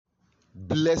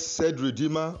Blessed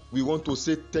Redeemer, we want to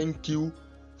say thank you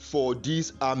for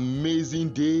this amazing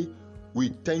day. We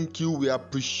thank you, we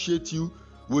appreciate you.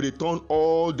 We return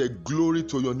all the glory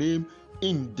to your name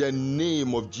in the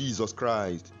name of Jesus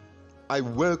Christ. I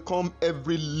welcome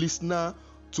every listener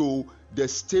to the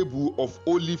stable of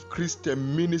Olive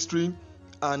Christian Ministry,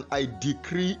 and I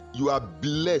decree you are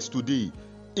blessed today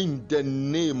in the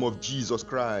name of Jesus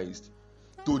Christ.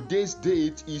 Today's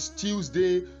date is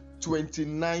Tuesday,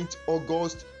 29th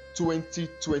August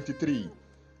 2023,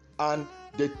 and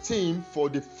the theme for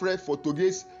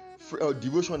today's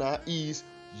devotional is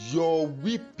your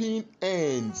weeping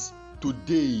ends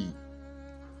today.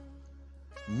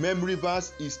 Memory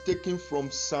verse is taken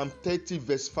from Psalm 30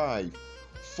 verse 5.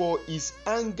 For his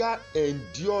anger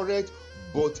endureth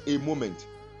but a moment,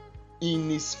 in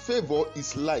his favor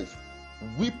is life.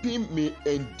 Weeping may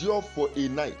endure for a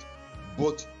night,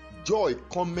 but joy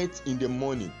cometh in the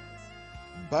morning.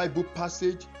 Bible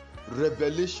passage,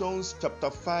 Revelations chapter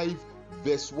 5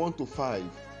 verse 1 to 5.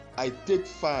 I take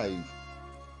 5.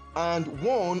 And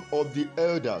one of the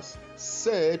elders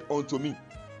said unto me,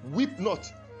 Weep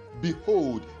not,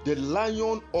 behold, the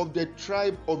Lion of the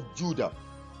tribe of Judah,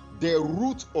 the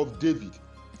Root of David,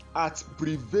 hath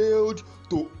prevailed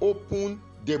to open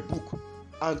the book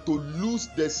and to loose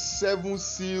the 7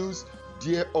 seals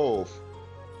thereof.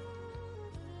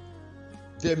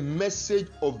 The message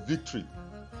of victory.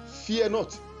 Fear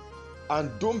not,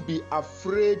 and don't be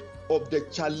afraid of the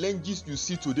challenges you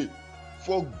see today,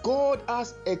 for God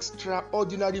has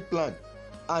extraordinary plan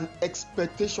and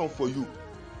expectation for you.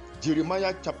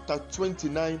 Jeremiah chapter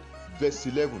 29 verse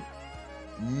 11.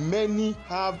 Many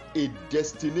have a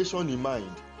destination in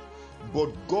mind, but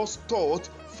God's thought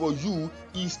for you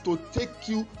is to take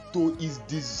you to his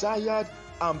desired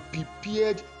and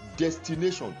prepared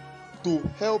destination to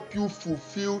help you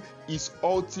fulfill his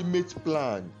ultimate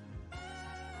plan.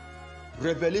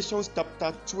 Revelation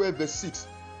chapter 12 verse 6.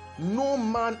 No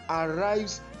man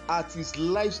arrives at his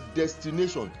life's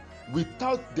destination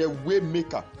without the way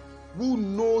maker who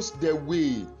knows the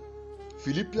way.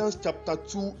 Philippians chapter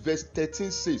 2 verse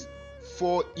 13 says,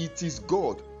 For it is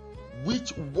God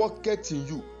which worketh in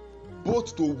you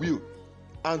both to will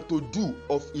and to do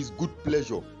of his good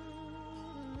pleasure.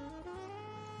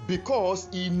 Because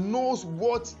he knows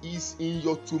what is in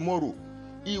your tomorrow,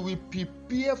 he will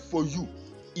prepare for you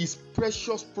his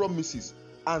precious promises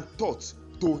and thoughts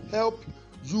to help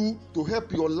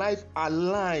your life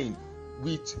align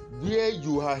with where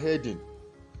you are heading.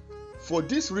 For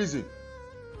this reason,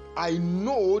 I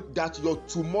know that your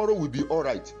tomorrow will be all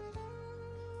right.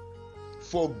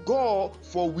 For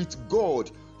with God,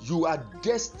 you are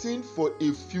destined for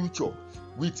a future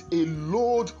with a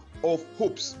load of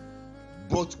hopes.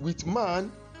 But with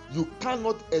man, you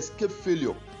cannot escape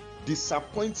failure,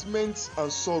 disappointments,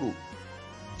 and sorrow.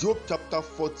 Job chapter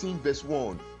 14 verse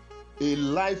 1. A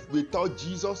life without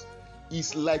Jesus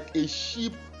is like a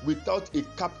ship without a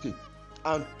captain,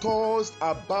 and tossed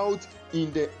about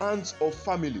in the hands of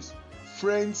families,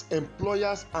 friends,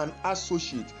 employers, and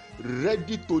associates,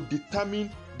 ready to determine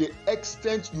the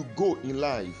extent you go in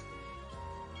life.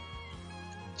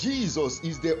 Jesus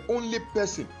is the only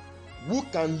person who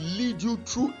can lead you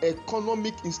through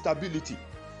economic instability,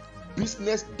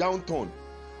 business downturn,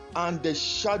 and the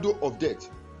shadow of death.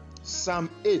 Psalm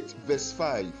 8 verse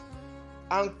 5.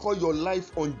 Anchor your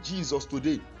life on Jesus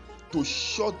today to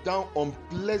shut down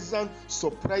unpleasant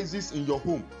surprises in your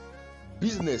home,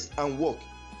 business, and work.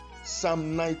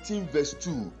 Psalm 19 verse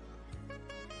 2.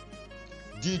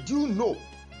 Did you know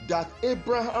that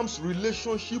Abraham's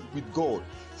relationship with God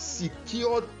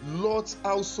secured Lot's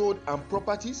household and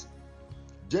properties?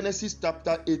 Genesis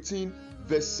chapter 18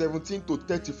 verse 17 to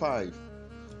 35.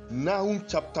 Nahum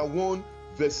chapter 1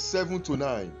 verse 7 to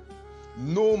 9.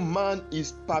 No man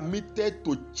is permitted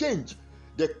to change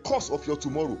the course of your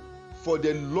tomorrow, for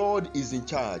the Lord is in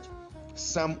charge.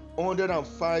 Psalm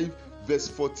 105 verse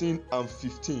 14 and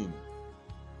 15.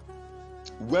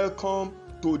 Welcome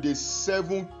to the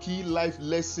 7 key life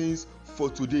lessons for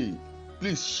today.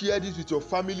 Please share this with your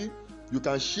family. You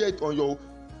can share it on your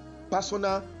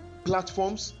personal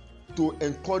platforms to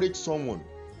encourage someone.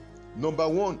 Number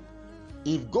 1,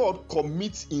 if God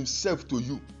commits himself to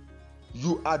you,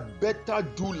 you had better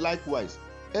do likewise,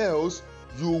 else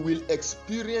you will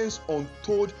experience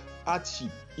untold hardship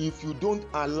if you don't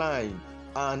align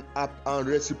and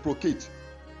reciprocate.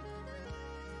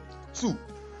 2,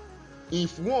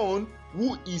 if one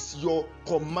who is your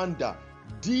commander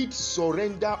did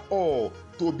surrender all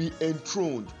to be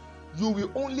enthroned, you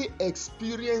will only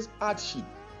experience hardship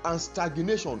and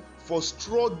stagnation for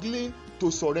struggling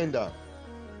to surrender.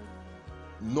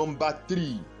 Number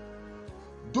 3,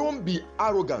 Don't be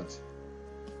arrogant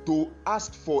to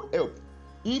ask for help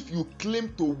if you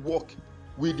claim to work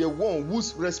with the one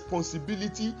whose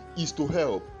responsibility is to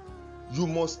help. You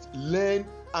must learn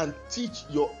and teach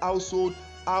your household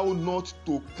how not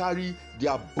to carry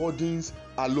their burdens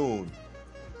alone.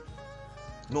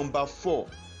 Number 4,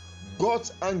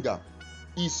 God's anger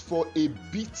is for a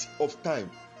bit of time.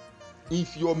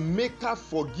 If your maker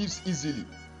forgives easily,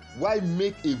 why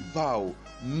make a vow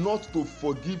not to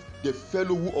forgive the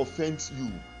fellow who offends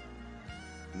you?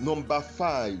 Number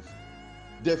 5,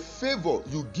 the favor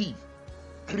you give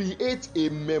create a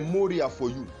memorial for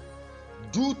you.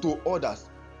 Do to others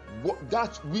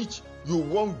that which you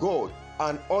want God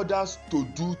and others to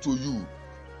do to you.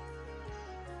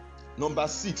 Number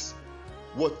 6,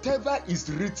 whatever is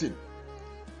written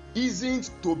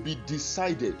isn't to be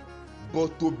decided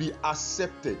but to be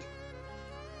accepted.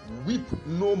 Weep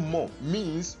no more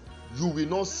means you will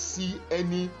not see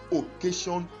any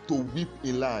occasion to weep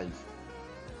in life.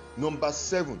 Number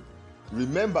 7,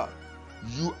 remember,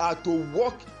 you are to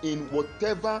walk in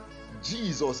whatever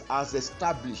Jesus has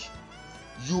established.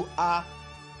 You are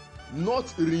not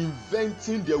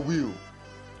reinventing the wheel.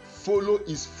 Follow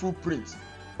his footprint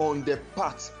on the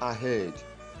path ahead.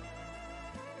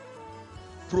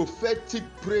 Prophetic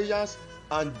prayers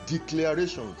and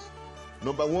declarations.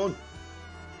 Number 1,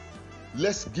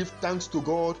 let's give thanks to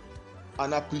God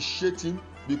and appreciate him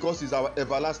because he's our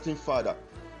everlasting Father.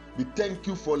 We thank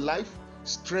you for life,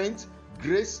 strength,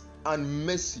 grace, and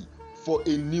mercy for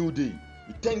a new day.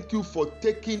 We thank you for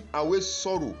taking away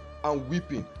sorrow and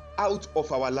weeping out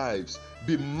of our lives.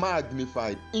 Be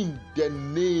magnified in the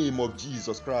name of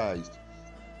Jesus Christ.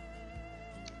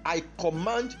 I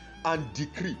command and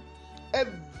decree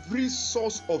every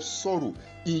source of sorrow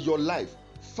in your life,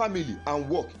 family, and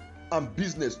work and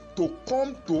business to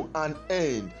come to an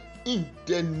end in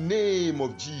the name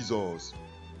of Jesus.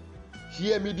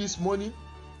 Hear me this morning.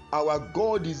 Our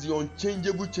God is the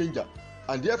unchangeable changer,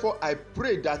 and therefore I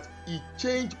pray that he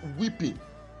change weeping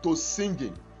to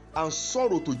singing and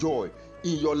sorrow to joy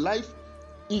in your life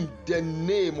in the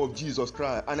name of Jesus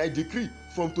Christ. And I decree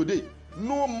from today,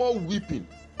 no more weeping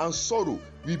and sorrow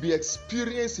will be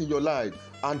experienced in your life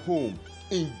and home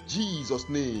in Jesus'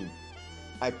 name.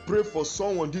 I pray for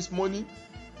someone this morning.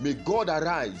 May God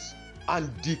arise and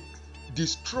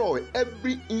destroy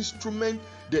every instrument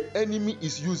the enemy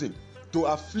is using to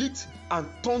afflict and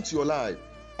taunt your life.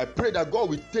 I pray that God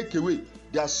will take away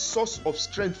their source of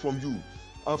strength from you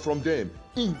and from them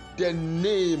in the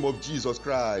name of Jesus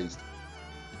Christ.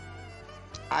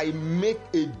 I make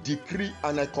a decree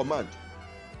and I command,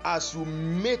 as you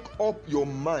make up your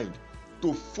mind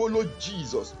to follow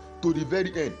Jesus to the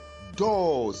very end,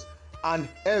 doors and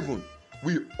heaven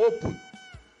will open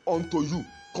unto you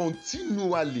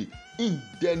continually in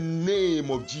the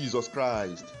name of Jesus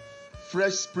Christ.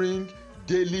 Fresh Spring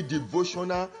Daily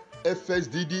Devotional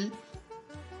FSDD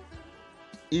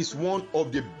is one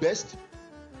of the best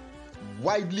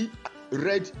widely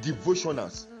read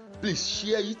devotionals. Please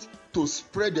share it to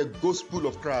spread the gospel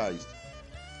of Christ.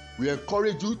 We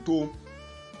encourage you to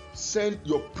send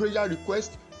your prayer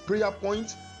request, prayer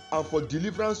points, and for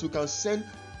deliverance you can send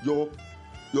your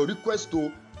request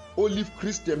to Olive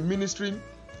Christian Ministry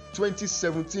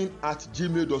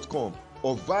 2017@gmail.com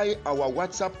or via our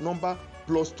WhatsApp number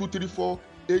 +234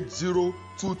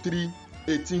 8023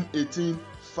 1818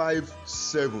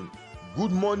 57.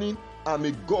 Good morning, and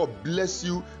may God bless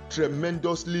you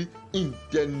tremendously in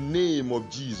the name of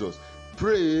Jesus.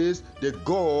 Praise the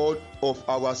God of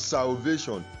our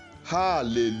salvation.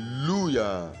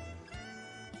 Hallelujah.